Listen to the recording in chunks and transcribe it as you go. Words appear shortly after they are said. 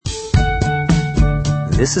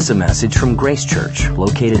This is a message from Grace Church,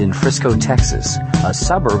 located in Frisco, Texas, a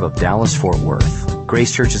suburb of Dallas-Fort Worth.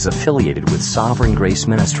 Grace Church is affiliated with Sovereign Grace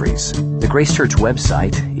Ministries. The Grace Church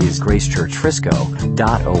website is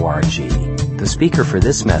gracechurchfrisco.org. The speaker for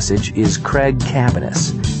this message is Craig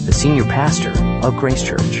Cabanis, the senior pastor of Grace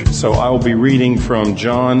Church. So I will be reading from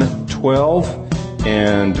John 12,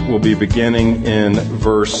 and we'll be beginning in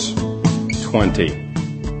verse 20.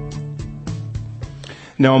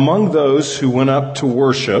 Now among those who went up to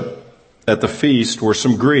worship at the feast were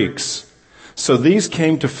some Greeks. So these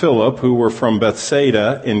came to Philip, who were from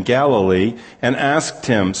Bethsaida in Galilee, and asked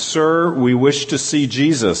him, "Sir, we wish to see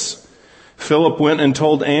Jesus." Philip went and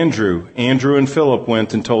told Andrew. Andrew and Philip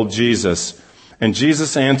went and told Jesus. And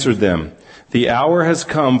Jesus answered them, "The hour has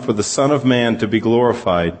come for the Son of Man to be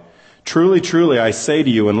glorified. Truly, truly, I say to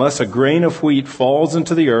you, unless a grain of wheat falls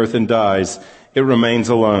into the earth and dies, it remains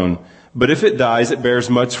alone. But if it dies, it bears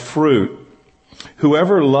much fruit.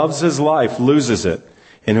 Whoever loves his life loses it,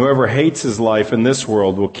 and whoever hates his life in this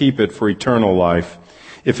world will keep it for eternal life.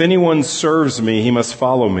 If anyone serves me, he must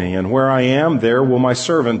follow me, and where I am, there will my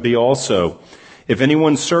servant be also. If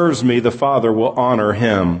anyone serves me, the Father will honor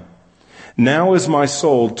him. Now is my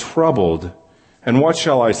soul troubled, and what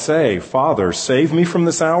shall I say? Father, save me from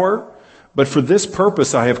this hour? But for this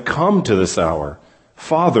purpose I have come to this hour.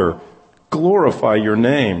 Father, glorify your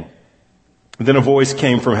name." Then a voice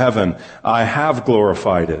came from heaven, "I have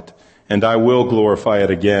glorified it, and I will glorify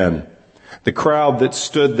it again." The crowd that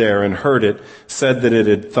stood there and heard it said that it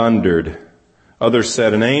had thundered. Others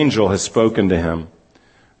said, "An angel has spoken to him."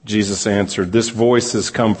 Jesus answered, "This voice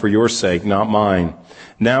has come for your sake, not mine.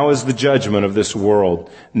 Now is the judgment of this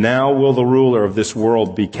world. Now will the ruler of this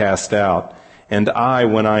world be cast out. And I,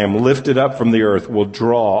 when I am lifted up from the earth, will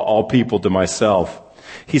draw all people to myself."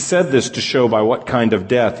 He said this to show by what kind of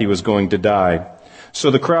death he was going to die.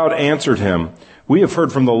 So the crowd answered him, "We have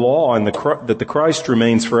heard from the law that the Christ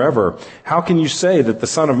remains forever. How can you say that the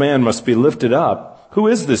Son of Man must be lifted up? Who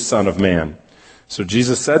is this Son of Man?" So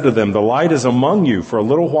Jesus said to them, "The light is among you for a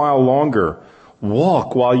little while longer.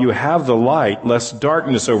 Walk while you have the light, lest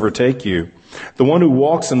darkness overtake you. The one who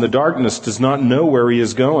walks in the darkness does not know where he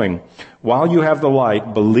is going. While you have the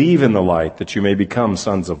light, believe in the light, that you may become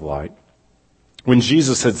sons of light." When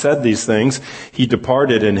Jesus had said these things, he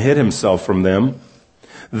departed and hid himself from them.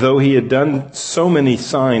 Though he had done so many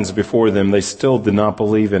signs before them, they still did not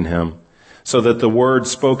believe in him, so that the word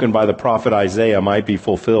spoken by the prophet Isaiah might be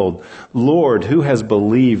fulfilled. "Lord, who has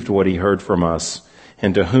believed what he heard from us?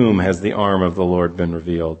 And to whom has the arm of the Lord been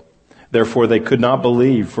revealed?" Therefore they could not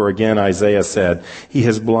believe, for again Isaiah said, "He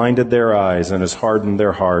has blinded their eyes and has hardened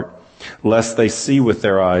their heart, lest they see with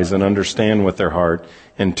their eyes and understand with their heart,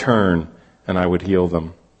 and turn, and I would heal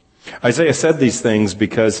them." Isaiah said these things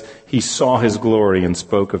because he saw his glory and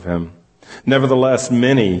spoke of him. Nevertheless,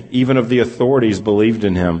 many, even of the authorities, believed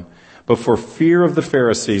in him. But for fear of the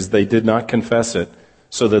Pharisees, they did not confess it,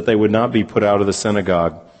 so that they would not be put out of the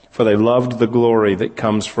synagogue. For they loved the glory that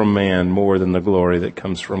comes from man more than the glory that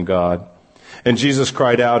comes from God. And Jesus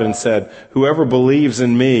cried out and said, "Whoever believes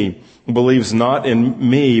in me believes not in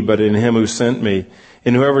me, but in him who sent me.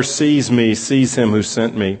 And whoever sees me sees him who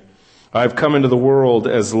sent me. I have come into the world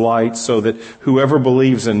as light, so that whoever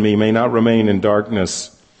believes in me may not remain in darkness.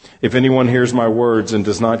 If anyone hears my words and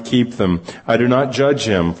does not keep them, I do not judge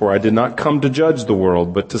him, for I did not come to judge the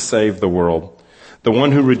world, but to save the world. The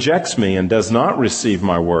one who rejects me and does not receive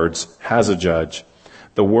my words has a judge.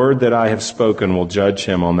 The word that I have spoken will judge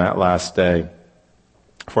him on that last day.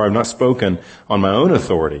 For I have not spoken on my own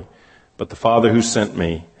authority, but the Father who sent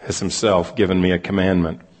me has himself given me a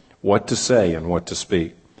commandment, what to say and what to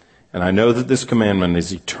speak. And I know that this commandment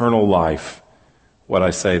is eternal life. What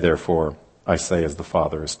I say, therefore, I say as the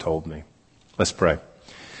Father has told me." Let's pray.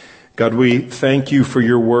 God, we thank you for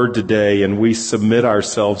your word today, and we submit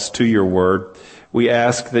ourselves to your word. We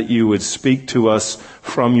ask that you would speak to us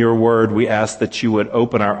from your word. We ask that you would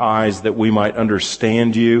open our eyes that we might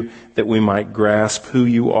understand you, that we might grasp who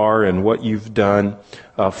you are and what you've done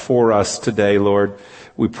for us today, Lord.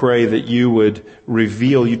 We pray that you would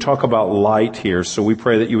reveal, you talk about light here, so we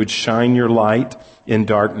pray that you would shine your light in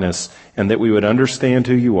darkness, and that we would understand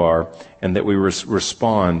who you are, and that we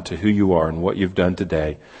respond to who you are and what you've done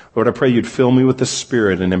today. Lord, I pray you'd fill me with the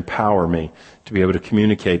Spirit and empower me to be able to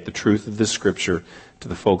communicate the truth of this Scripture to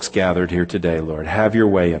the folks gathered here today, Lord. Have your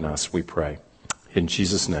way in us, we pray. In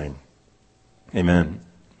Jesus' name, amen.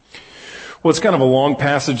 Well, it's kind of a long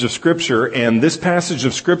passage of Scripture, and this passage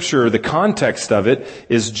of Scripture, the context of it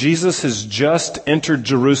is Jesus has just entered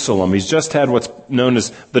Jerusalem. He's just had what's known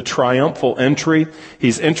as the triumphal entry.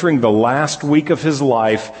 He's entering the last week of his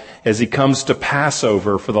life, as he comes to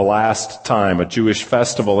Passover for the last time, a Jewish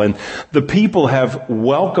festival. And the people have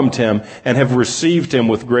welcomed him and have received him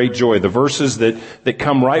with great joy. The verses that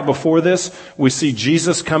come right before this, we see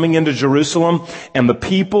Jesus coming into Jerusalem, and the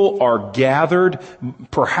people are gathered,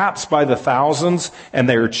 perhaps by the thousands, and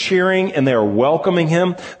they are cheering and they are welcoming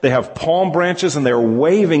him. They have palm branches and they are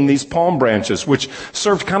waving these palm branches, which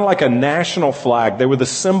served kind of like a national flag. They were the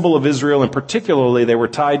symbol of Israel, and particularly they were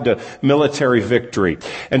tied to military victory.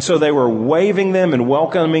 And so they were waving them and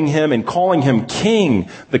welcoming him and calling him King,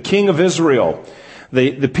 the King of Israel.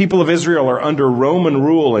 The people of Israel are under Roman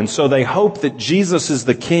rule, and so they hope that Jesus is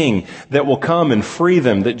the King that will come and free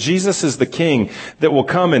them, that Jesus is the King that will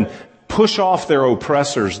come and push off their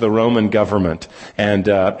oppressors, the Roman government,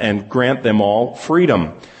 and grant them all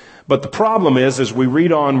freedom. But the problem is, as we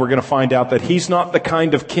read on, we're going to find out that he's not the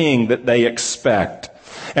kind of king that they expect.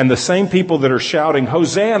 And the same people that are shouting,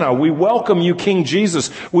 Hosanna, we welcome you, King Jesus.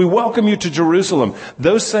 We welcome you to Jerusalem.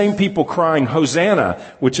 Those same people crying, Hosanna,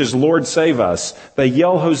 which is Lord save us. They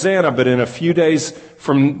yell Hosanna, but in a few days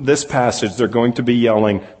from this passage, they're going to be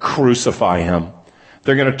yelling, crucify him.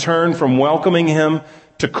 They're going to turn from welcoming him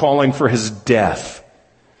to calling for his death,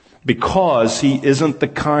 because he isn't the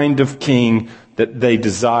kind of king that they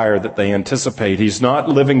desire, that they anticipate. He's not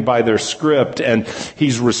living by their script, and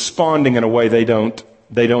he's responding in a way they don't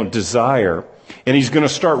desire. And he's going to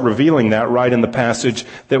start revealing that right in the passage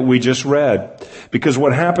that we just read. Because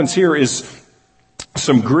what happens here is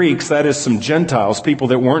some Greeks, that is some Gentiles, people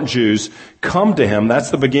that weren't Jews, come to him. That's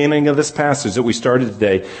the beginning of this passage that we started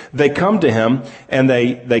today. They come to him, and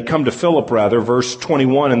they come to Philip, verse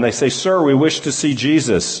 21, and they say, Sir, we wish to see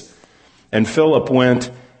Jesus. And Philip went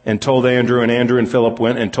and told Andrew, and Andrew and Philip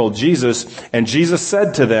went and told Jesus. And Jesus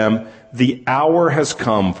said to them, the hour has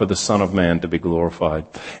come for the Son of Man to be glorified.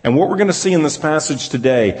 And what we're going to see in this passage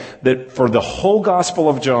today, that for the whole Gospel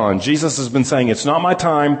of John, Jesus has been saying, it's not my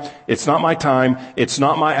time, it's not my time, it's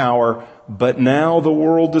not my hour, but now the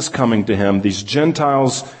world is coming to him. These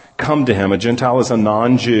Gentiles come to him. A Gentile is a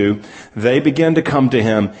non-Jew. They begin to come to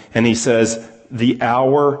him, and he says, the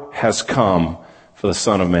hour has come for the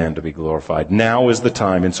Son of Man to be glorified. Now is the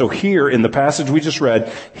time. And so here in the passage we just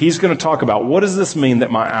read, he's going to talk about, what does this mean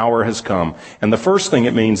that my hour has come? And the first thing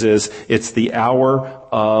it means is, it's the hour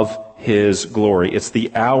of his glory. It's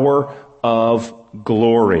the hour of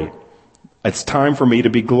glory. It's time for me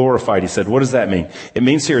to be glorified, he said. What does that mean? It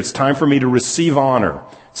means here it's time for me to receive honor.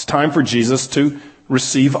 It's time for Jesus to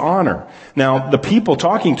receive honor. Now, the people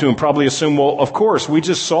talking to him probably assume, well, of course, we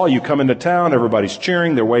just saw you come into town. Everybody's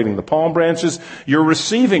cheering. They're waving the palm branches. You're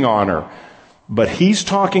receiving honor. But he's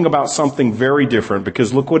talking about something very different,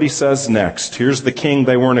 because look what he says next. Here's the king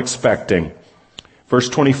they weren't expecting. Verse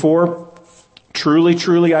 24, truly,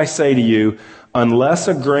 truly, I say to you, unless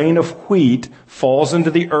a grain of wheat falls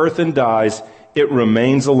into the earth and dies, it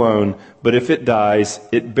remains alone. But if it dies,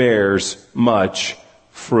 it bears much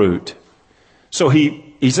fruit. So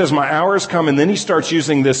he says, my hour has come, and then he starts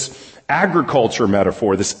using this agriculture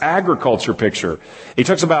metaphor, this agriculture picture. He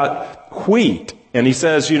talks about wheat, and he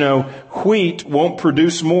says, wheat won't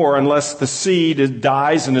produce more unless the seed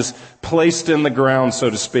dies and is placed in the ground, so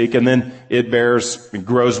to speak, and then it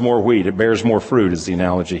grows more wheat. It bears more fruit, is the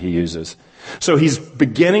analogy he uses. So he's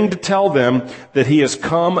beginning to tell them that he has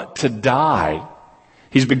come to die.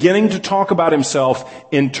 He's beginning to talk about himself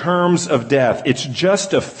in terms of death. It's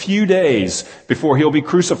just a few days before he'll be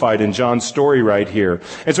crucified in John's story right here.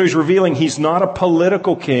 And so he's revealing he's not a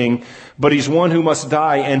political king, but he's one who must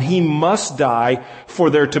die, and he must die for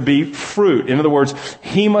there to be fruit. In other words,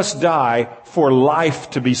 he must die for life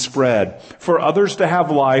to be spread. For others to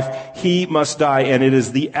have life, he must die, and it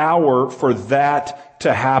is the hour for that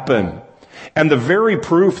to happen. And the very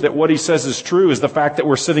proof that what he says is true is the fact that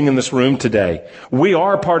we're sitting in this room today. We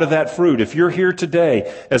are part of that fruit. If you're here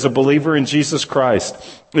today as a believer in Jesus Christ,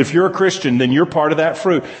 if you're a Christian, then you're part of that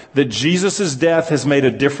fruit. That Jesus' death has made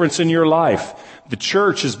a difference in your life. The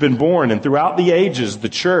church has been born, and throughout the ages, the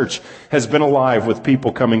church has been alive with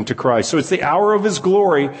people coming to Christ. So it's the hour of his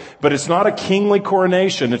glory, but it's not a kingly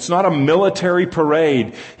coronation. It's not a military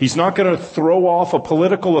parade. He's not going to throw off a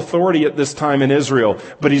political authority at this time in Israel,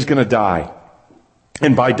 but he's going to die.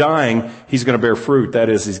 And by dying, he's going to bear fruit. That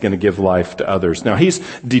is, he's going to give life to others. Now, he's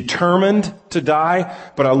determined to die,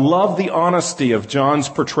 but I love the honesty of John's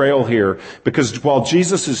portrayal here, because while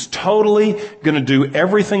Jesus is totally going to do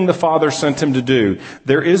everything the Father sent him to do,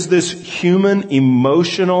 there is this human,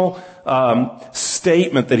 emotional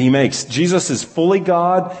statement that he makes. Jesus is fully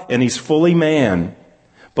God and he's fully man.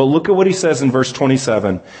 But look at what he says in verse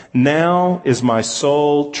 27. Now is my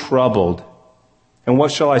soul troubled. And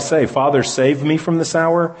what shall I say? Father, save me from this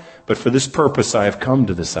hour, but for this purpose I have come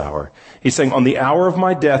to this hour. He's saying on the hour of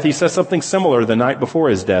my death, he says something similar the night before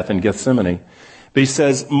his death in Gethsemane. But he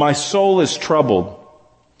says, my soul is troubled.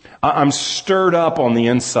 I'm stirred up on the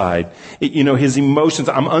inside. His emotions,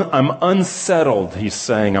 I'm unsettled, he's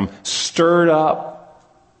saying. I'm stirred up.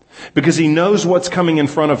 Because he knows what's coming in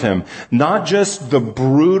front of him. Not just the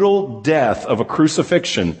brutal death of a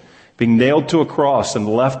crucifixion, being nailed to a cross and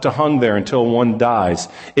left to hang there until one dies.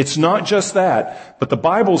 It's not just that, but the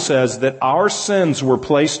Bible says that our sins were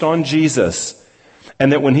placed on Jesus,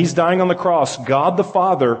 and that when he's dying on the cross, God the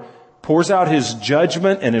Father pours out his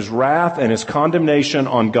judgment and his wrath and his condemnation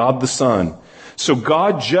on God the Son. So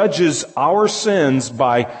God judges our sins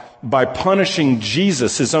by punishing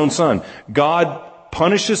Jesus, his own Son. God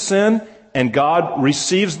punishes sin, and God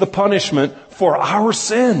receives the punishment for our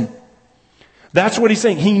sin. That's what he's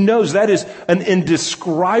saying. He knows that is an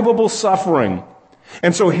indescribable suffering.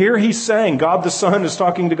 And so here he's saying, God the Son is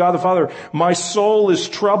talking to God the Father, my soul is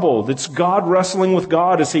troubled. It's God wrestling with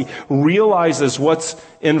God as he realizes what's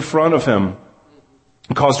in front of him.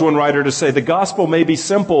 It caused one writer to say, the gospel may be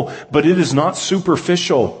simple, but it is not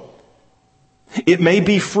superficial. It may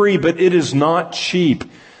be free, but it is not cheap.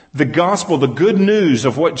 The gospel, the good news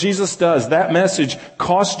of what Jesus does, that message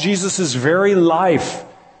cost Jesus his very life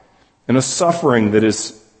in a suffering that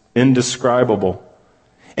is indescribable.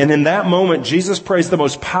 And in that moment, Jesus prays the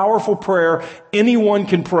most powerful prayer anyone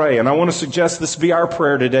can pray. And I want to suggest this be our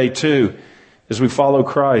prayer today too, as we follow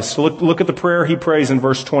Christ. So look at the prayer he prays in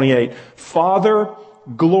verse 28. Father,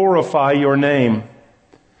 glorify your name.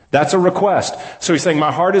 That's a request. So he's saying,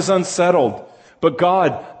 my heart is unsettled. But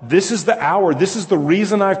God, this is the hour. This is the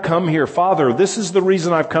reason I've come here. Father, this is the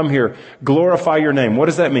reason I've come here. Glorify your name. What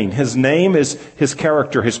does that mean? His name is his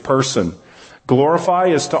character, his person. Glorify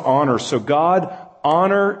is to honor. So God,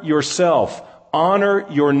 honor yourself. Honor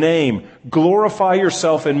your name. Glorify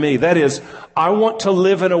yourself in me. That is, I want to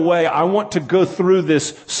live in a way, I want to go through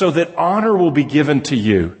this so that honor will be given to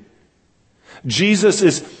you. Jesus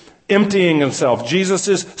is emptying himself. Jesus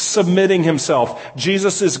is submitting himself.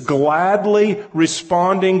 Jesus is gladly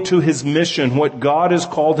responding to his mission, what God has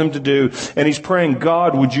called him to do. And he's praying,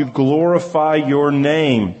 God, would you glorify your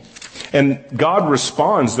name? And God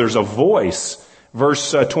responds. There's a voice.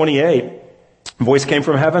 Verse 28. Voice came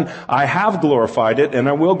from heaven. I have glorified it and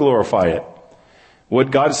I will glorify it.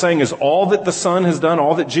 What God is saying is all that the Son has done,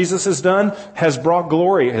 all that Jesus has done, has brought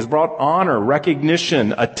glory, has brought honor,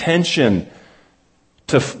 recognition, attention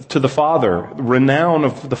to the Father, renown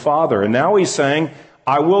of the Father. And now he's saying,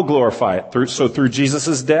 I will glorify it. So through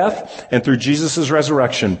Jesus' death and through Jesus'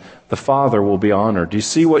 resurrection, the Father will be honored. Do you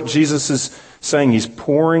see what Jesus is saying? He's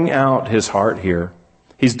pouring out his heart here.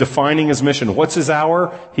 He's defining his mission. What's his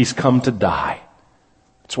hour? He's come to die.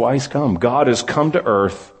 That's why he's come. God has come to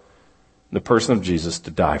earth, in the person of Jesus,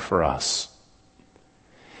 to die for us.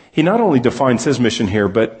 He not only defines his mission here,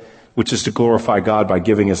 which is to glorify God by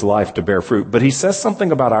giving his life to bear fruit, but he says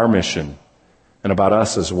something about our mission and about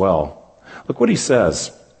us as well. Look what he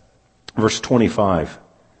says. Verse 25.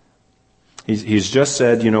 He's just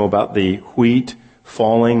said, about the wheat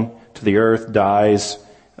falling to the earth, dies,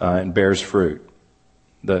 and bears fruit.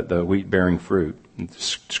 The wheat bearing fruit,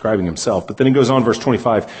 describing himself. But then he goes on, verse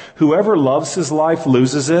 25. Whoever loves his life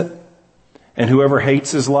loses it, and whoever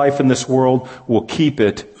hates his life in this world will keep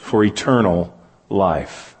it for eternal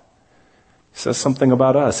life. It says something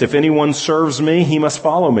about us. If anyone serves me, he must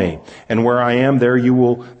follow me. And where I am, there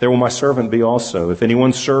will my servant be also. If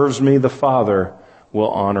anyone serves me, the Father will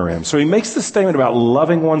honor him. So he makes this statement about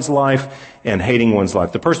loving one's life and hating one's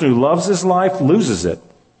life. The person who loves his life loses it.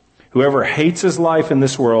 Whoever hates his life in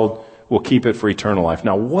this world will keep it for eternal life.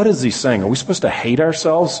 Now, what is he saying? Are we supposed to hate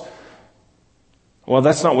ourselves? Well,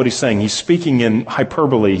 that's not what he's saying. He's speaking in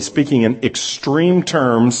hyperbole. He's speaking in extreme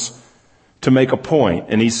terms to make a point.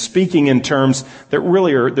 And he's speaking in terms that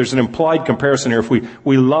really there's an implied comparison here. If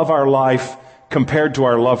we love our life compared to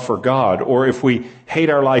our love for God, or if we hate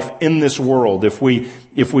our life in this world, if we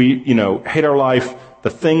hate our life, the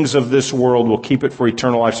things of this world will keep it for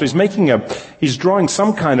eternal life. So he's drawing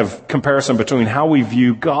some kind of comparison between how we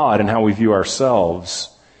view God and how we view ourselves.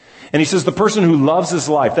 And he says the person who loves his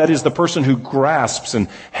life, that is the person who grasps and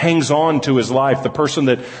hangs on to his life, the person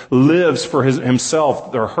that lives for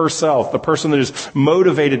himself or herself, the person that is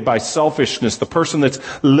motivated by selfishness, the person that's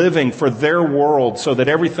living for their world so that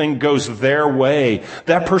everything goes their way,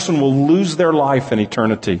 that person will lose their life in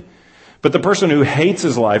eternity. But the person who hates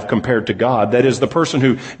his life compared to God, that is the person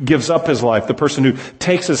who gives up his life, the person who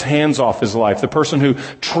takes his hands off his life, the person who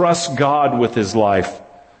trusts God with his life,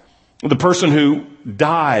 the person who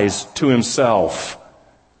dies to himself,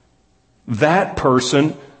 that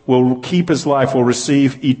person will keep his life, will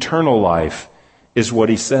receive eternal life, is what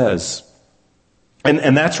he says.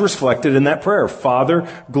 And that's reflected in that prayer. Father,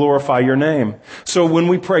 glorify your name. So when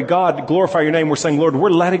we pray, God, glorify your name, we're saying, Lord,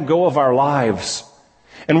 we're letting go of our lives.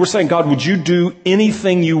 And we're saying, God, would you do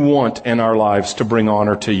anything you want in our lives to bring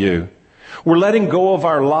honor to you? We're letting go of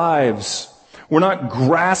our lives. We're not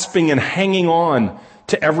grasping and hanging on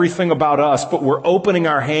to everything about us, but we're opening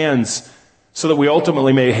our hands so that we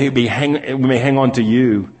ultimately may hang on to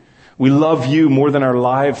you. We love you more than our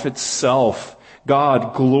life itself.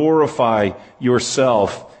 God, glorify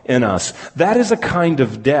yourself in us. That is a kind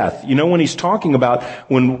of death. You know, when he's talking about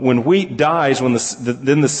when wheat dies,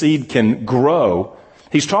 then the seed can grow,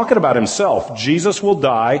 he's talking about himself. Jesus will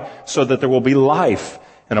die so that there will be life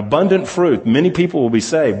and abundant fruit. Many people will be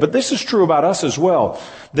saved. But this is true about us as well,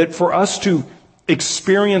 that for us to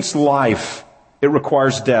experience life, it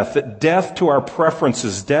requires death. That death to our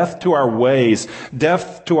preferences, death to our ways,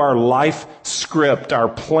 death to our life script, our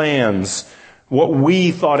plans, what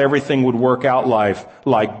we thought everything would work out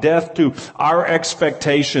like, death to our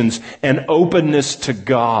expectations and openness to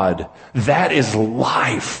God. That is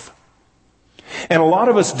life. And a lot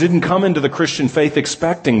of us didn't come into the Christian faith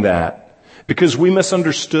expecting that because we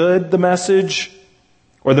misunderstood the message,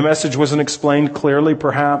 or the message wasn't explained clearly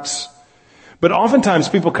perhaps. But oftentimes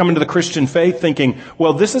people come into the Christian faith thinking,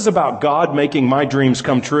 well, this is about God making my dreams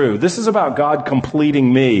come true. This is about God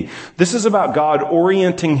completing me. This is about God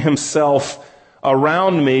orienting himself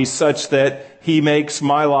around me such that he makes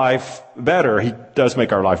my life better. He does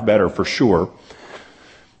make our life better for sure.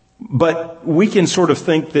 But we can sort of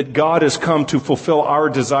think that God has come to fulfill our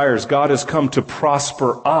desires. God has come to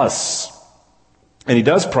prosper us. And he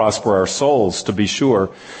does prosper our souls, to be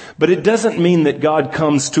sure. But it doesn't mean that God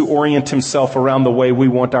comes to orient himself around the way we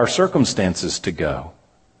want our circumstances to go.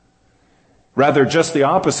 Rather, just the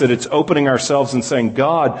opposite. It's opening ourselves and saying,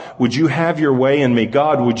 God, would you have your way in me?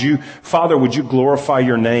 God, Father, would you glorify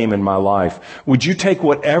your name in my life? Would you do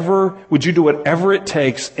whatever it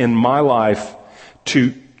takes in my life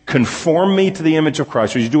to conform me to the image of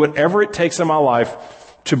Christ? Would you do whatever it takes in my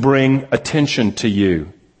life to bring attention to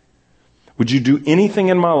you? Would you do anything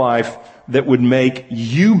in my life that would make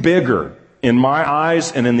you bigger in my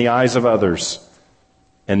eyes and in the eyes of others,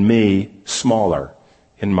 and me smaller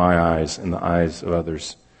in my eyes and the eyes of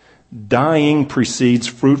others? Dying precedes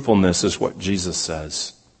fruitfulness is what Jesus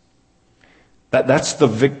says. That's the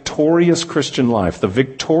victorious Christian life. The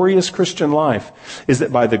victorious Christian life is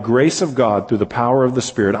that by the grace of God, through the power of the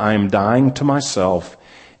Spirit, I am dying to myself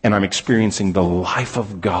and I'm experiencing the life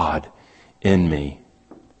of God in me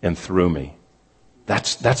and through me.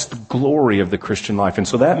 That's the glory of the Christian life. And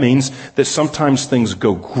so that means that sometimes things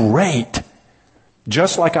go great,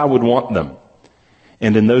 just like I would want them.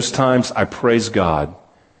 And in those times, I praise God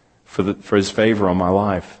for his favor on my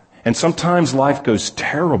life. And sometimes life goes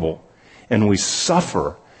terrible and we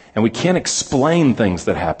suffer and we can't explain things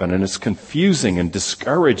that happen and it's confusing and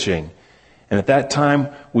discouraging. And at that time,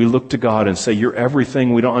 we look to God and say, you're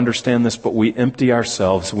everything. We don't understand this, but we empty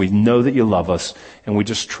ourselves. We know that you love us and we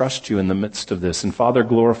just trust you in the midst of this. And Father,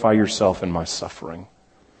 glorify yourself in my suffering.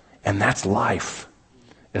 And that's life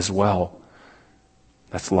as well.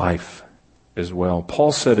 That's life as well.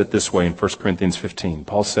 Paul said it this way in 1 Corinthians 15.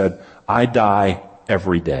 Paul said, I die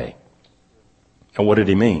every day. And what did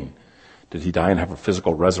he mean? Did he die and have a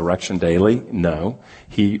physical resurrection daily? No.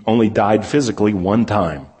 He only died physically one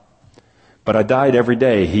time. But I died every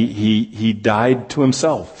day. He died to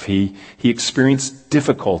himself. He experienced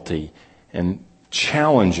difficulty and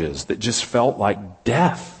challenges that just felt like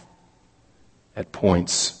death at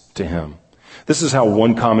points to him. This is how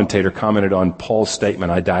one commentator commented on Paul's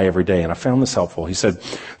statement, I die every day. And I found this helpful. He said,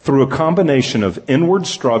 through a combination of inward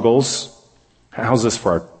struggles, how's this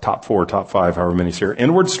for our top 4, top 5, however many's here?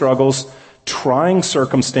 Inward struggles, trying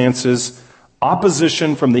circumstances,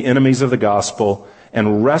 opposition from the enemies of the gospel,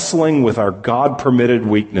 and wrestling with our God-permitted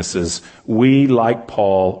weaknesses, we, like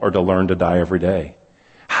Paul, are to learn to die every day.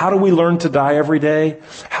 How do we learn to die every day?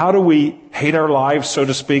 How do we hate our lives, so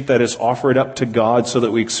to speak, that is, offer it up to God so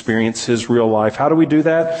that we experience his real life? How do we do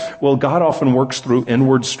that? Well, God often works through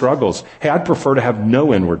inward struggles. Hey, I'd prefer to have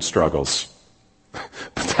no inward struggles.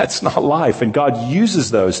 But that's not life. And God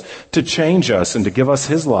uses those to change us and to give us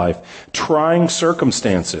his life. Trying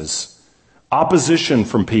circumstances. Opposition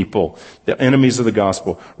from people, the enemies of the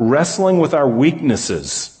gospel. Wrestling with our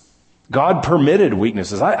weaknesses. God permitted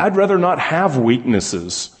weaknesses. I'd rather not have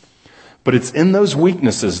weaknesses. But it's in those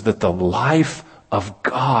weaknesses that the life of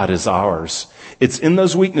God is ours. It's in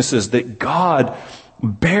those weaknesses that God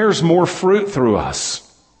bears more fruit through us.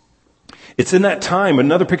 It's in that time.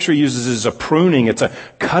 Another picture he uses is a pruning. It's a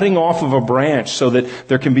cutting off of a branch so that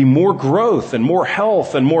there can be more growth and more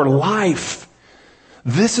health and more life.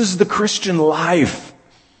 This is the Christian life.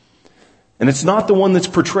 And it's not the one that's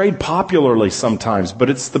portrayed popularly sometimes, but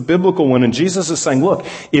it's the biblical one. And Jesus is saying, look,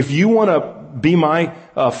 if you want to be my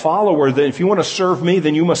follower, then if you want to serve me,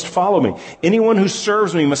 then you must follow me. Anyone who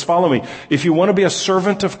serves me must follow me. If you want to be a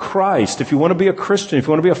servant of Christ, if you want to be a Christian, if you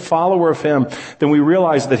want to be a follower of Him, then we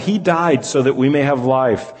realize that He died so that we may have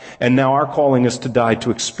life. And now our calling is to die to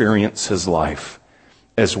experience His life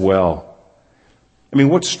as well. I mean,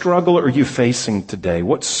 what struggle are you facing today?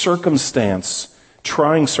 What circumstance,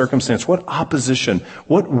 trying circumstance, what opposition,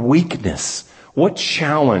 what weakness, what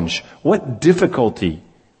challenge, what difficulty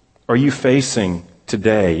are you facing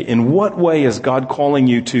today? In what way is God calling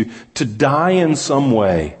you to die in some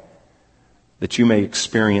way that you may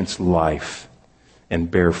experience life and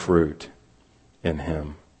bear fruit in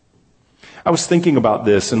Him? I was thinking about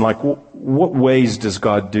this and what ways does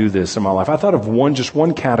God do this in my life? I thought of just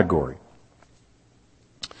one category.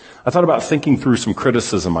 I thought about thinking through some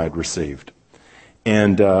criticism I had received.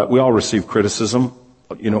 And we all receive criticism,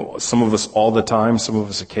 some of us all the time, some of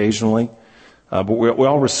us occasionally. But we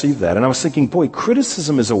all receive that. And I was thinking, boy,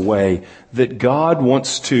 criticism is a way that God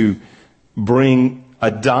wants to bring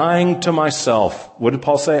a dying to myself. What did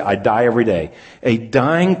Paul say? I die every day. A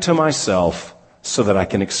dying to myself so that I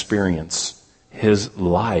can experience His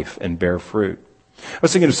life and bear fruit. I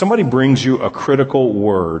was thinking, if somebody brings you a critical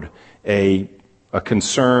word, a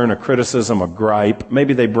concern, a criticism, a gripe,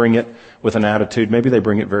 maybe they bring it with an attitude, maybe they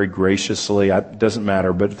bring it very graciously, it doesn't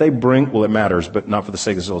matter, but if they bring, it matters, but not for the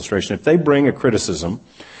sake of this illustration. If they bring a criticism,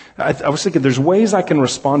 I was thinking there's ways I can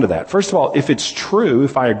respond to that. First of all, if it's true,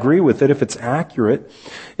 if I agree with it, if it's accurate,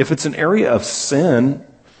 if it's an area of sin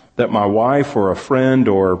that my wife or a friend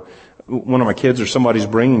or one of my kids or somebody's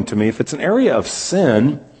bringing to me, if it's an area of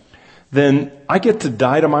sin, then I get to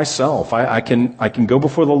die to myself. I can go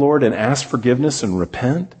before the Lord and ask forgiveness and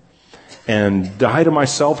repent and die to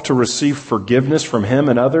myself to receive forgiveness from Him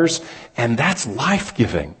and others. And that's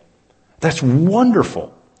life-giving. That's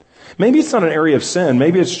wonderful. Maybe it's not an area of sin.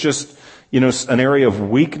 Maybe it's just, an area of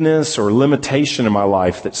weakness or limitation in my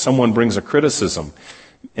life that someone brings a criticism.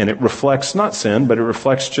 And it reflects not sin, but it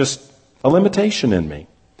reflects just a limitation in me.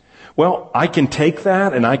 Well, I can take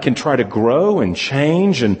that and I can try to grow and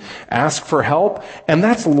change and ask for help. And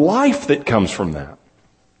that's life that comes from that.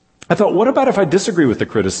 I thought, what about if I disagree with the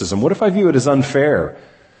criticism? What if I view it as unfair,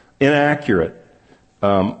 inaccurate,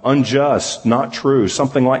 unjust, not true,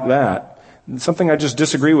 something like that? Something I just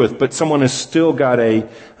disagree with, but someone has still got a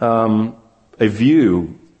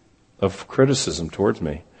view of criticism towards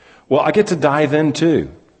me. Well, I get to die then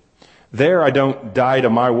too. There I don't die to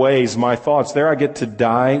my ways, my thoughts. There I get to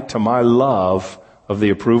die to my love of the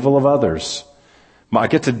approval of others. I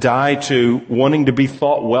get to die to wanting to be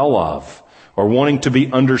thought well of or wanting to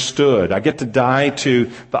be understood. I get to die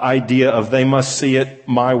to the idea of they must see it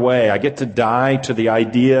my way. I get to die to the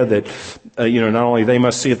idea that, not only they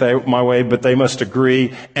must see it my way, but they must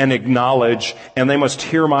agree and acknowledge, and they must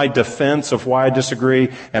hear my defense of why I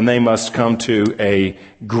disagree, and they must come to a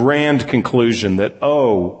grand conclusion that,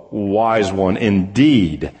 oh, wise one,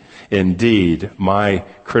 indeed, my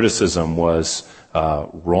criticism was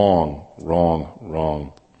wrong.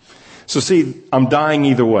 So see, I'm dying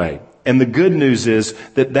either way. And the good news is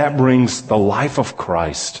that brings the life of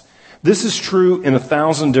Christ. This is true in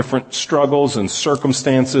 1,000 different struggles and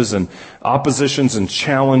circumstances and oppositions and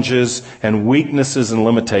challenges and weaknesses and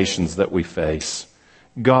limitations that we face.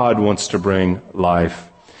 God wants to bring life.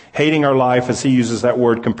 Hating our life, as He uses that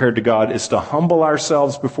word compared to God, is to humble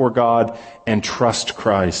ourselves before God and trust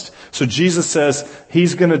Christ. So Jesus says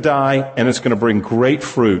He's going to die and it's going to bring great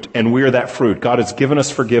fruit, and we're that fruit. God has given us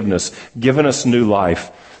forgiveness, given us new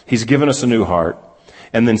life. He's given us a new heart.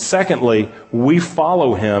 And then secondly, we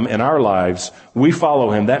follow Him in our lives. We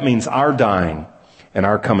follow Him. That means our dying and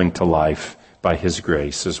our coming to life by His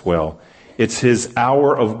grace as well. It's His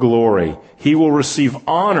hour of glory. He will receive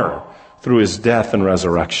honor through His death and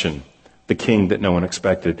resurrection, the King that no one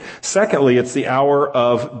expected. Secondly, it's the hour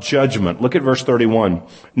of judgment. Look at verse 31.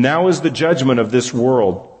 Now is the judgment of this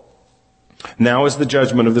world. Now is the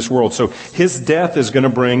judgment of this world. So His death is going to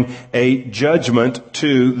bring a judgment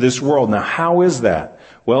to this world. Now, how is that?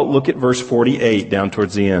 Well, look at verse 48 down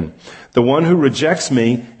towards the end. The one who rejects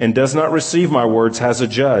me and does not receive my words has a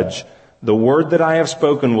judge. The word that I have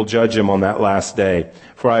spoken will judge him on that last day.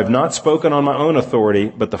 For I have not spoken on my own authority,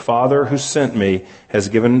 but the Father who sent me has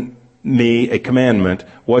given me a commandment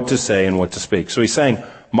what to say and what to speak. So He's saying,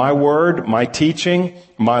 my word, my teaching,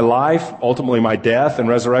 my life, ultimately my death and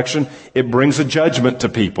resurrection, it brings a judgment to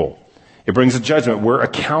people. It brings a judgment. We're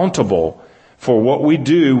accountable for what we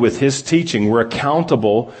do with His teaching. We're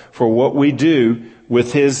accountable for what we do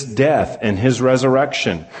with His death and His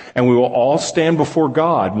resurrection. And we will all stand before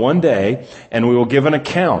God one day, and we will give an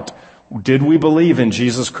account. Did we believe in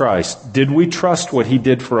Jesus Christ? Did we trust what He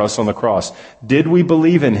did for us on the cross? Did we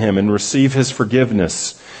believe in Him and receive His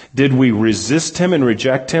forgiveness? Did we resist Him and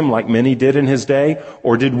reject Him like many did in His day?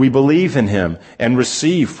 Or did we believe in Him and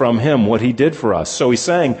receive from Him what He did for us? So He's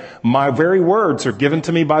saying, my very words are given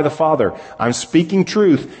to me by the Father. I'm speaking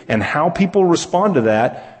truth, and how people respond to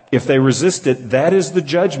that, if they resist it, that is the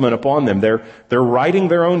judgment upon them. They're writing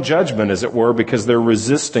their own judgment, as it were, because they're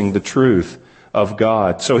resisting the truth of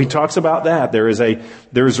God. So he talks about that. There is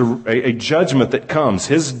a judgment that comes.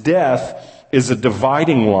 His death is a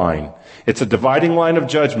dividing line. It's a dividing line of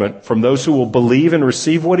judgment from those who will believe and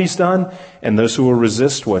receive what He's done and those who will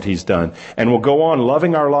resist what He's done. And will go on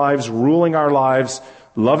loving our lives, ruling our lives,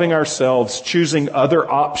 loving ourselves, choosing other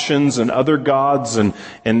options and other gods and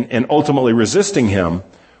ultimately resisting Him,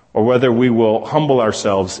 or whether we will humble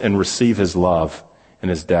ourselves and receive His love and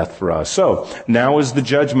His death for us. So, now is the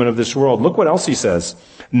judgment of this world. Look what else he says.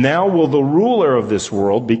 Now will the ruler of this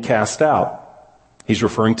world be cast out. He's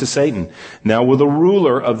referring to Satan. Now will the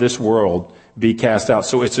ruler of this world be cast out.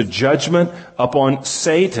 So it's a judgment upon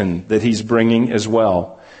Satan that he's bringing as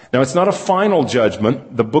well. Now it's not a final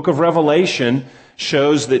judgment. The book of Revelation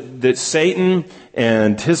shows that Satan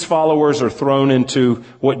and his followers are thrown into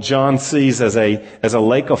what John sees as a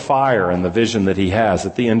lake of fire in the vision that he has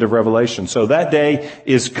at the end of Revelation. So that day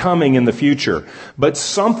is coming in the future. But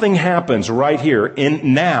something happens right here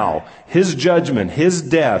in now. His judgment, His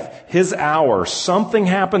death, His hour, something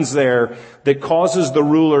happens there that causes the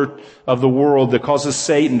ruler of the world, that causes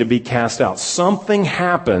Satan to be cast out. Something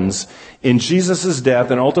happens in Jesus'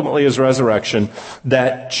 death and ultimately His resurrection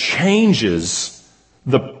that changes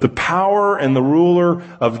the power and the ruler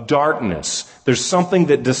of darkness. There's something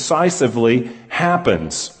that decisively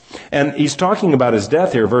happens. And he's talking about His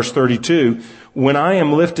death here, verse 32. When I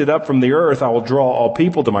am lifted up from the earth, I will draw all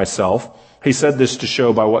people to myself. He said this to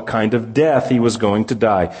show by what kind of death He was going to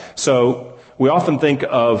die. So we often think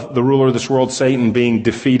of the ruler of this world, Satan, being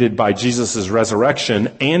defeated by Jesus'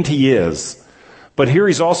 resurrection, and he is. But here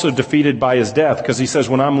he's also defeated by His death, because he says,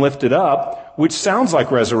 when I'm lifted up, which sounds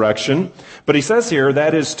like resurrection, but he says here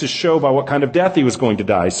that is to show by what kind of death He was going to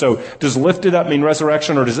die. So does lifted up mean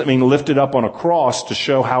resurrection, or does it mean lifted up on a cross to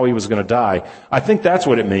show how He was going to die? I think that's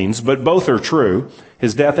what it means, but both are true.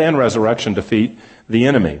 His death and resurrection defeat the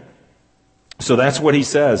enemy. So that's what he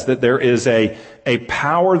says, that there is a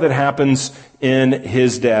power that happens in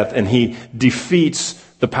His death, and He defeats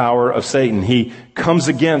the power of Satan. He comes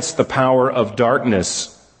against the power of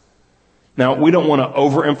darkness. Now, we don't want to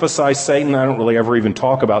overemphasize Satan. I don't really ever even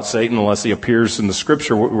talk about Satan unless he appears in the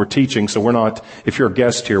scripture we're teaching. So we're not, if you're a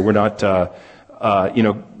guest here, we're not,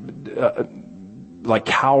 like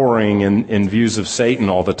cowering in views of Satan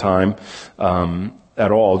all the time,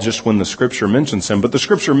 at all, just when the scripture mentions him. But the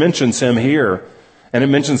scripture mentions him here, and it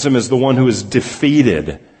mentions him as the one who is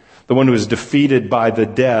defeated. The one who is defeated by the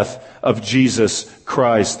death of Jesus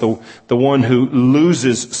Christ. The one who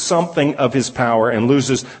loses something of his power and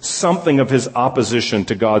loses something of his opposition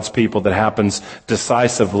to God's people that happens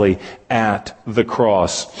decisively at the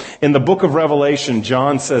cross. In the book of Revelation,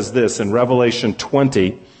 John says this in Revelation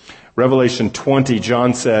 20,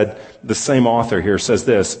 John said, the same author here says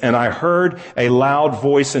this, and I heard a loud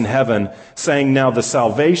voice in heaven saying, now the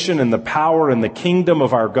salvation and the power and the kingdom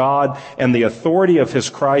of our God and the authority of His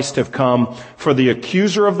Christ have come, for the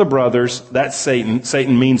accuser of the brothers, that's Satan,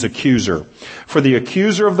 Satan means accuser, for the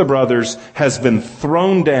accuser of the brothers has been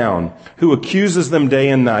thrown down, who accuses them day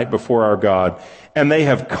and night before our God. And they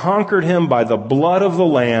have conquered him by the blood of the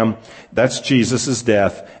Lamb, that's Jesus'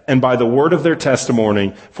 death, and by the word of their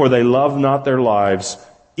testimony, for they love not their lives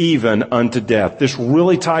even unto death. This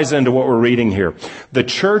really ties into what we're reading here. The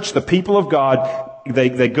church, the people of God,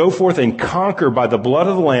 they go forth and conquer by the blood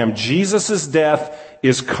of the Lamb. Jesus' death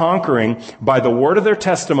is conquering by the word of their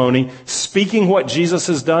testimony, speaking what Jesus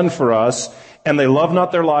has done for us, and they love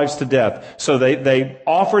not their lives to death. So they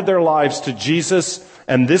offered their lives to Jesus.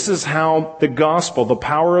 And this is how the gospel, the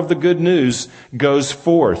power of the good news, goes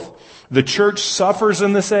forth. The church suffers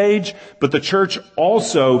in this age, but the church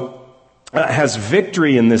also has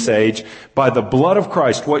victory in this age by the blood of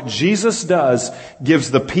Christ. What Jesus does gives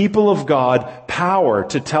the people of God power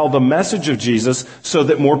to tell the message of Jesus so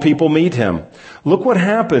that more people meet Him. Look what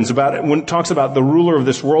happens about it when it talks about the ruler of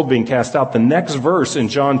this world being cast out. The next verse in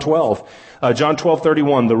John 12, John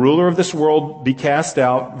 12:31, the ruler of this world be cast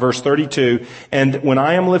out, verse 32, and when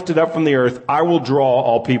I am lifted up from the earth, I will draw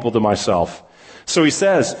all people to myself. So he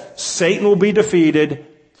says, Satan will be defeated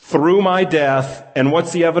through my death. And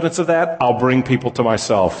what's the evidence of that? I'll bring people to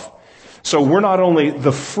myself. So we're not only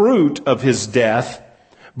the fruit of his death,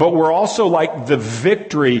 but we're also like the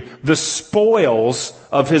victory, the spoils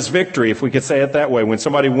of his victory, if we could say it that way. When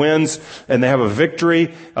somebody wins and they have a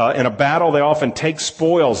victory in a battle, they often take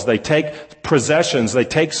spoils, they take possessions, they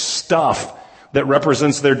take stuff that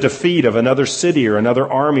represents their defeat of another city or another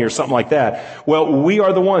army or something like that. Well, we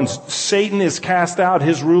are the ones. Satan is cast out.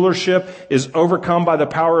 His rulership is overcome by the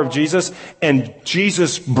power of Jesus, and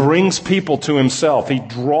Jesus brings people to himself. He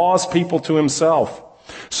draws people to himself.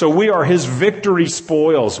 So we are his victory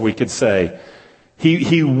spoils, we could say.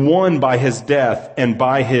 He won by his death and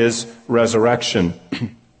by his resurrection.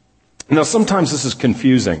 Now, sometimes this is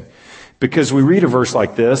confusing because we read a verse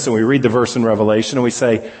like this and we read the verse in Revelation and we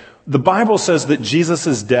say, the Bible says that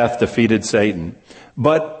Jesus' death defeated Satan.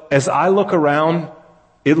 But as I look around,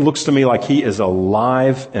 it looks to me like he is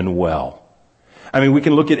alive and well. I mean, we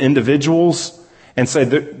can look at individuals and say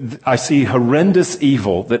that I see horrendous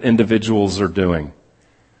evil that individuals are doing.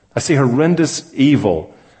 I see horrendous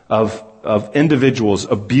evil of individuals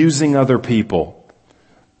abusing other people,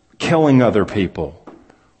 killing other people,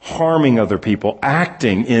 harming other people,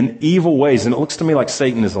 acting in evil ways. And it looks to me like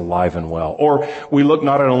Satan is alive and well. Or we look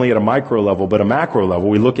not only at a micro level, but a macro level.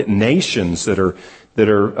 We look at nations that are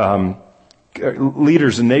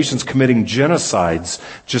leaders in nations committing genocides,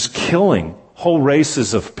 just killing whole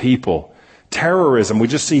races of people. Terrorism, we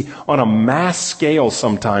just see on a mass scale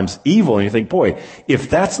sometimes evil. And you think, boy, if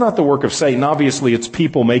that's not the work of Satan, obviously it's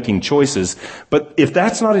people making choices. But if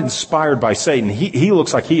that's not inspired by Satan, he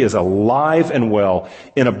looks like he is alive and well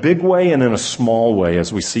in a big way and in a small way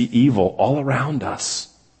as we see evil all around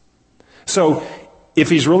us. So if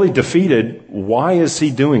he's really defeated, why is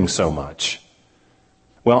he doing so much?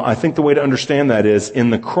 Well, I think the way to understand that is in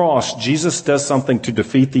the cross, Jesus does something to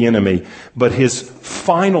defeat the enemy, but his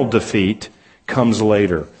final defeat comes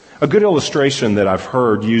later. A good illustration that I've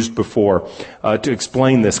heard used before to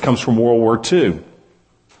explain this comes from World War II.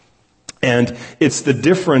 And it's the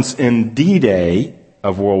difference in D-Day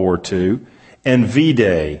of World War II and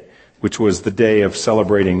V-Day, which was the day of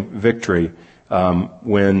celebrating victory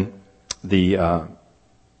when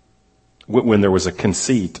there was a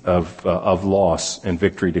conceit of loss and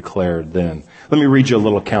victory declared then. Let me read you a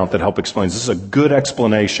little account that helps explain. This is a good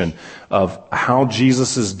explanation of how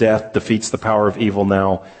Jesus' death defeats the power of evil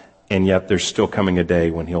now, and yet there's still coming a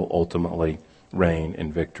day when he'll ultimately reign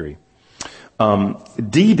in victory.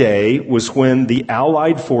 D-Day was when the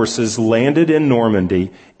Allied forces landed in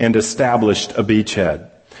Normandy and established a beachhead.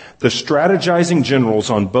 The strategizing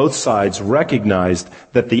generals on both sides recognized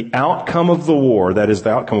that the outcome of the war, that is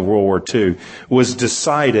the outcome of World War II, was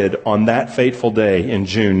decided on that fateful day in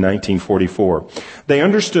June 1944. They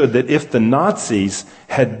understood that if the Nazis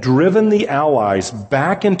had driven the Allies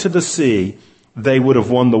back into the sea, they would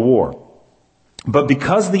have won the war. But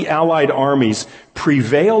because the Allied armies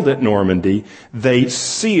prevailed at Normandy, they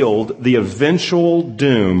sealed the eventual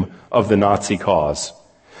doom of the Nazi cause.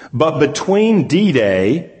 But between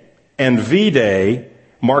D-Day and V-Day,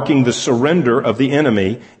 marking the surrender of the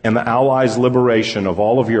enemy and the Allies' liberation of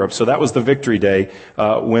all of Europe. So that was the victory day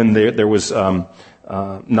when there was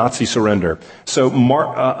Nazi surrender. So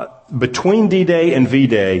between D-Day and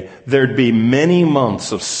V-Day, there'd be many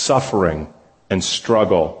months of suffering and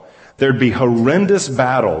struggle. There'd be horrendous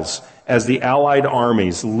battles as the Allied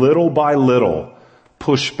armies, little by little,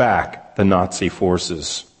 pushed back the Nazi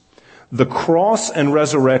forces. The cross and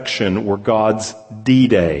resurrection were God's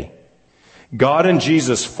D-Day. God and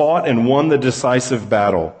Jesus fought and won the decisive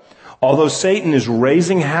battle. Although Satan is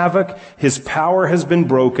raising havoc, his power has been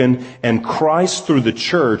broken, and Christ, through the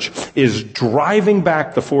church, is driving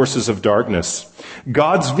back the forces of darkness.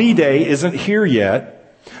 God's V-Day isn't here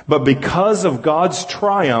yet, but because of God's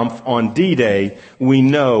triumph on D-Day, we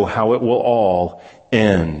know how it will all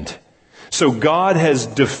end. So God has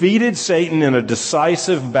defeated Satan in a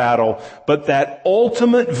decisive battle, but that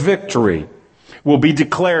ultimate victory will be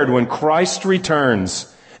declared when Christ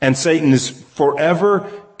returns and Satan is forever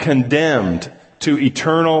condemned to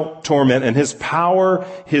eternal torment, and his power,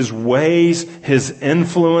 his ways, his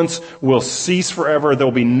influence will cease forever.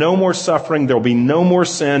 There'll be no more suffering. There'll be no more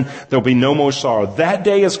sin. There'll be no more sorrow. That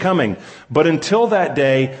day is coming. But until that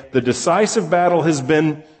day, the decisive battle has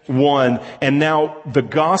been one. And now the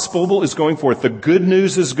gospel is going forth. The good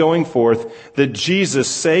news is going forth that Jesus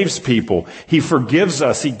saves people. He forgives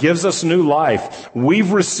us. He gives us new life.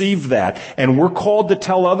 We've received that. And we're called to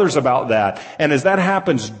tell others about that. And as that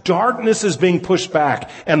happens, darkness is being pushed back.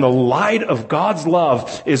 And the light of God's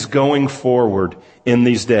love is going forward in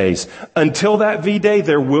these days. Until that V-Day,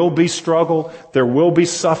 there will be struggle. There will be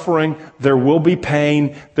suffering. There will be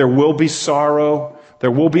pain. There will be sorrow.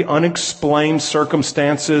 There will be unexplained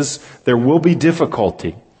circumstances. There will be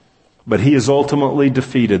difficulty. But he is ultimately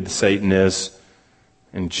defeated, Satan is,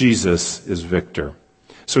 and Jesus is victor.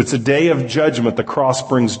 So it's a day of judgment. The cross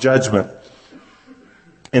brings judgment.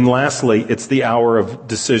 And lastly, it's the hour of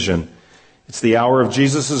decision. It's the hour of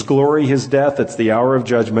Jesus' glory, his death. It's the hour of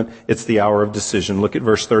judgment. It's the hour of decision. Look at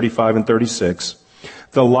verse 35 and 36.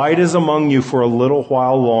 The light is among you for a little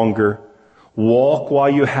while longer. Walk while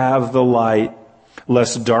you have the light,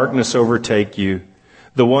 lest darkness overtake you.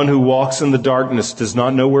 The one who walks in the darkness does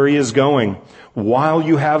not know where he is going. While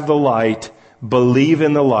you have the light, believe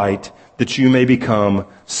in the light, that you may become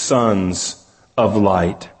sons of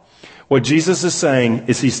light. What Jesus is saying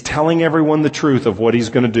is he's telling everyone the truth of what he's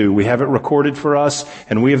going to do. We have it recorded for us,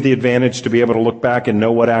 and we have the advantage to be able to look back and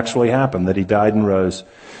know what actually happened, that he died and rose.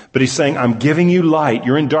 But he's saying, I'm giving you light.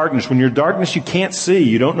 You're in darkness. When you're in darkness, you can't see.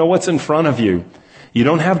 You don't know what's in front of you. You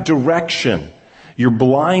don't have direction. You're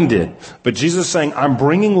blinded. But Jesus is saying, I'm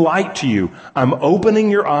bringing light to you. I'm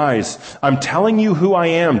opening your eyes. I'm telling you who I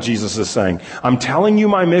am, Jesus is saying. I'm telling you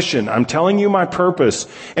my mission. I'm telling you my purpose.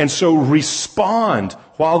 And so respond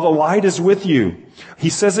while the light is with you. He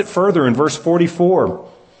says it further in verse 44.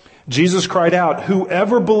 Jesus cried out,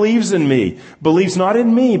 whoever believes in me, believes not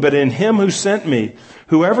in me, but in him who sent me.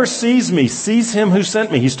 Whoever sees me, sees him who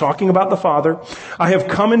sent me. He's talking about the Father. I have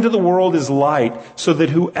come into the world as light, so that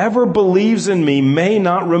whoever believes in me may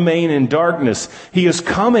not remain in darkness. He is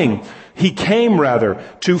coming. He came, rather,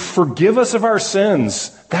 to forgive us of our sins.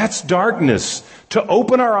 That's darkness. To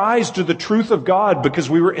open our eyes to the truth of God because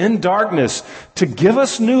we were in darkness. To give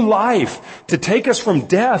us new life. To take us from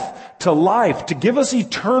death to life. To give us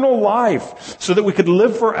eternal life so that we could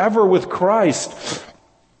live forever with Christ.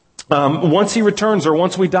 Once he returns or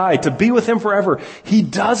once we die, to be with him forever. He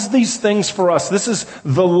does these things for us. This is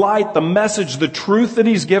the light, the message, the truth that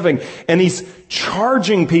he's giving. And he's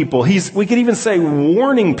charging people. We could even say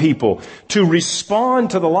warning people to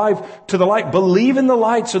respond to the light. Believe in the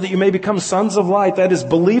light so that you may become sons of light. That is,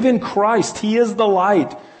 believe in Christ. He is the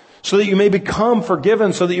light. So that you may become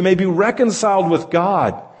forgiven, so that you may be reconciled with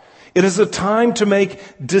God. It is a time to make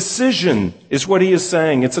decision, is what he is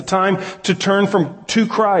saying. It's a time to turn to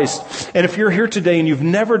Christ. And if you're here today and you've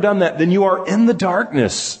never done that, then you are in the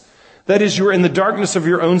darkness. That is, you're in the darkness of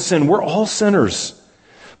your own sin. We're all sinners.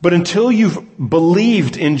 But until you've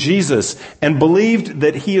believed in Jesus and believed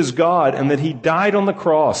that he is God and that he died on the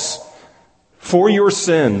cross for your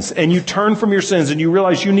sins, and you turn from your sins and you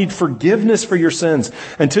realize you need forgiveness for your sins,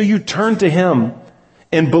 until you turn to him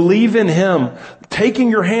and believe in him, taking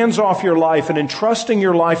your hands off your life and entrusting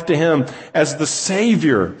your life to him as the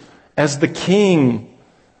Savior, as the King,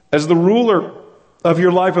 as the ruler of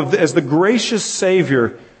your life, as the gracious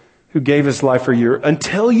Savior who gave his life for you.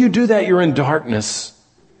 Until you do that, you're in darkness.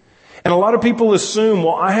 And a lot of people assume,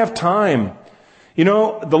 well, I have time. You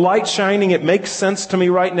know, the light's shining. It makes sense to me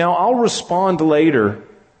right now. I'll respond later.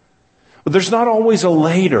 But there's not always a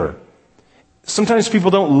later. Sometimes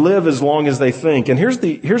people don't live as long as they think. And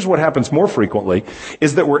here's what happens more frequently,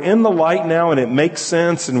 is that we're in the light now and it makes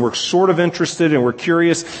sense and we're sort of interested and we're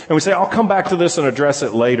curious and we say, I'll come back to this and address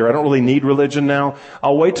it later. I don't really need religion now.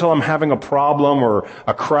 I'll wait till I'm having a problem or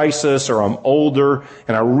a crisis or I'm older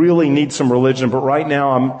and I really need some religion. But right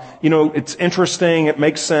now it's interesting. It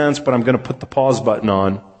makes sense, but I'm going to put the pause button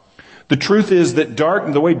on. The truth is that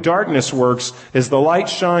the way darkness works is the light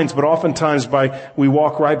shines, but oftentimes we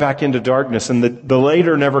walk right back into darkness, and the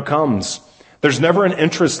later never comes. There's never an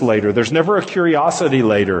interest later. There's never a curiosity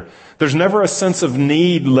later. There's never a sense of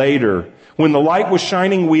need later. When the light was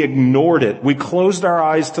shining, we ignored it. We closed our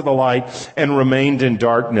eyes to the light and remained in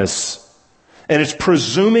darkness. And it's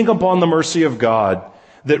presuming upon the mercy of God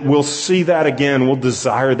that we'll see that again, we'll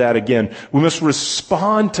desire that again. We must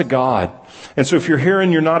respond to God. And so if you're here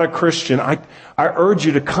and you're not a Christian, I urge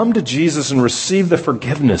you to come to Jesus and receive the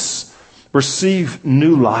forgiveness. Receive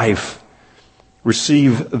new life.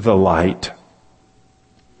 Receive the light.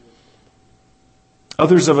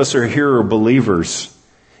 Others of us are here are believers.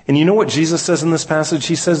 And you know what Jesus says in this passage?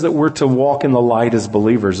 He says that we're to walk in the light as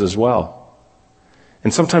believers as well.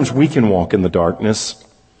 And sometimes we can walk in the darkness.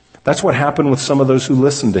 That's what happened with some of those who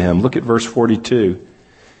listened to him. Look at verse 42.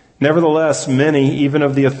 Nevertheless, many, even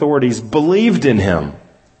of the authorities, believed in him.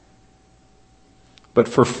 But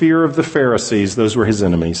for fear of the Pharisees, those were his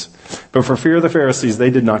enemies, but for fear of the Pharisees, they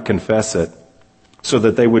did not confess it, so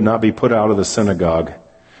that they would not be put out of the synagogue.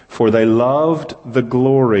 For they loved the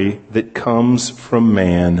glory that comes from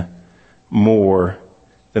man more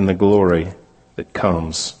than the glory that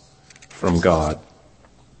comes from God.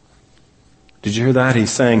 Did you hear that?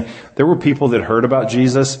 He's saying there were people that heard about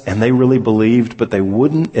Jesus and they really believed, but they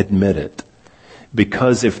wouldn't admit it.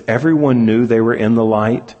 Because if everyone knew they were in the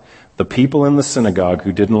light, the people in the synagogue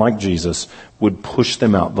who didn't like Jesus would push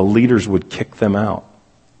them out. The leaders would kick them out.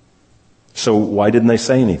 So why didn't they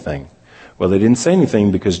say anything? Well, they didn't say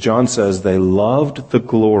anything because John says they loved the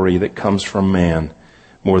glory that comes from man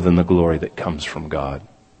more than the glory that comes from God.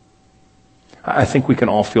 I think we can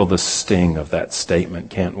all feel the sting of that statement,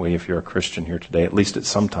 can't we, if you're a Christian here today? At least at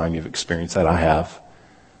some time you've experienced that. I have.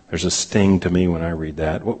 There's a sting to me when I read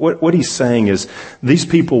that. What he's saying is these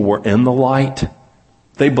people were in the light.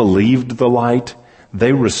 They believed the light.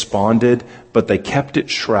 They responded, but they kept it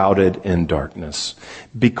shrouded in darkness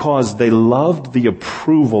because they loved the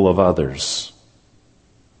approval of others.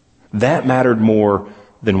 That mattered more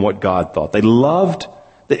than what God thought.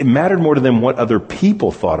 It mattered more to them what other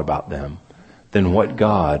people thought about them than what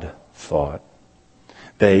God thought.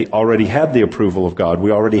 They already had the approval of God.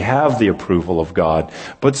 We already have the approval of God.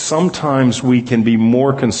 But sometimes we can be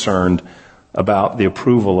more concerned about the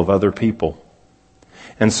approval of other people.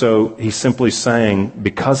 And so he's simply saying,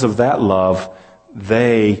 because of that love,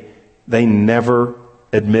 they never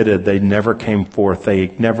admitted, they never came forth, they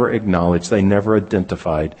never acknowledged, they never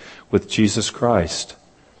identified with Jesus Christ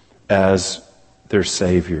as their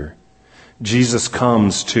Savior. Jesus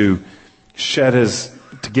comes to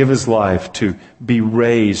give his life, to be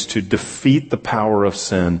raised, to defeat the power of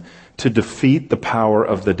sin, to defeat the power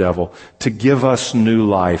of the devil, to give us new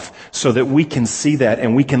life so that we can see that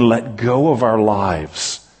and we can let go of our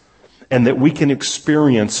lives and that we can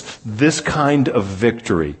experience this kind of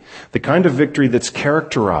victory, the kind of victory that's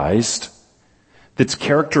characterized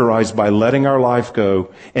by letting our life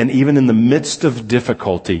go and even in the midst of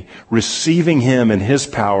difficulty, receiving him and his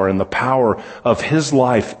power and the power of his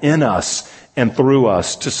life in us and through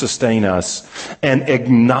us to sustain us, and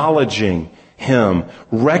acknowledging him,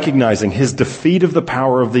 recognizing his defeat of the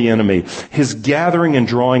power of the enemy, his gathering and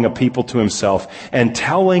drawing a people to himself, and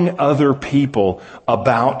telling other people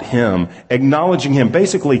about him, acknowledging him,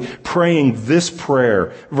 basically praying this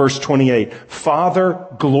prayer, verse 28, Father,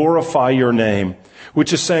 glorify your name,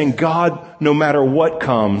 which is saying, God, no matter what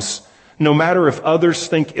comes, no matter if others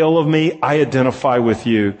think ill of me, I identify with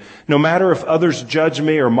you. No matter if others judge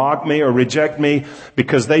me or mock me or reject me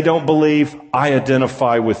because they don't believe, I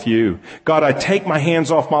identify with you. God, I take my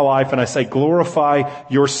hands off my life and I say, glorify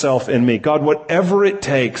yourself in me. God, whatever it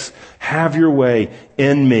takes, have your way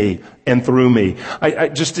in me and through me.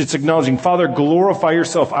 It's acknowledging, Father, glorify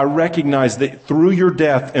yourself. I recognize that through your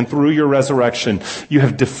death and through your resurrection, you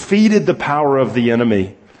have defeated the power of the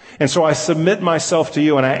enemy. And so I submit myself to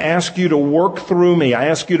you and I ask you to work through me. I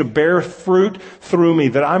ask you to bear fruit through me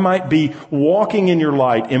that I might be walking in your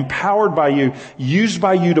light, empowered by you, used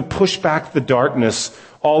by you to push back the darkness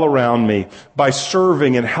all around me by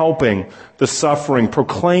serving and helping the suffering,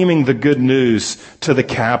 proclaiming the good news to the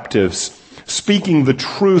captives, speaking the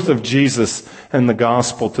truth of Jesus and the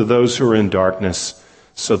gospel to those who are in darkness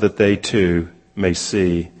so that they too may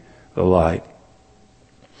see the light.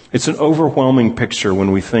 It's an overwhelming picture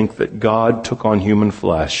when we think that God took on human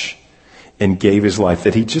flesh and gave his life,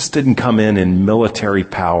 that he just didn't come in military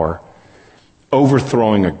power,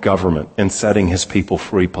 overthrowing a government and setting his people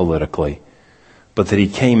free politically, but that he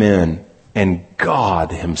came in and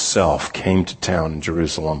God himself came to town in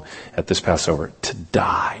Jerusalem at this Passover to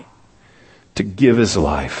die, to give his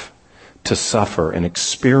life, to suffer and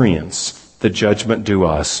experience the judgment due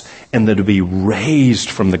us, and then to be raised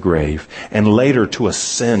from the grave, and later to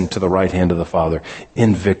ascend to the right hand of the Father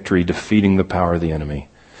in victory, defeating the power of the enemy,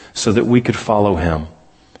 so that we could follow him.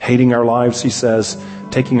 Hating our lives, he says,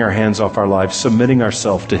 taking our hands off our lives, submitting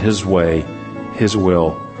ourselves to his way, his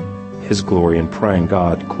will, his glory, and praying,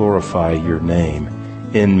 God, glorify your name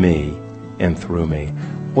in me and through me.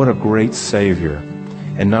 What a great Savior.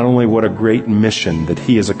 And not only what a great mission that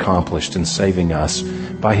he has accomplished in saving us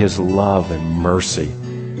by his love and mercy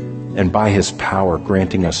and by his power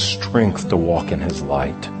granting us strength to walk in his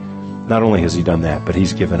light. Not only has he done that, but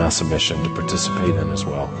he's given us a mission to participate in as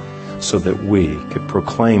well so that we could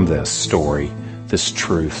proclaim this story, this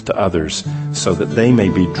truth to others so that they may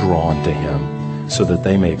be drawn to him, so that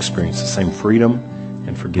they may experience the same freedom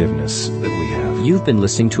and forgiveness that we have. You've been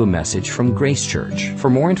listening to a message from Grace Church. For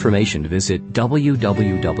more information, visit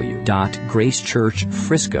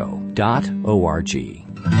www.gracechurchfrisco.org.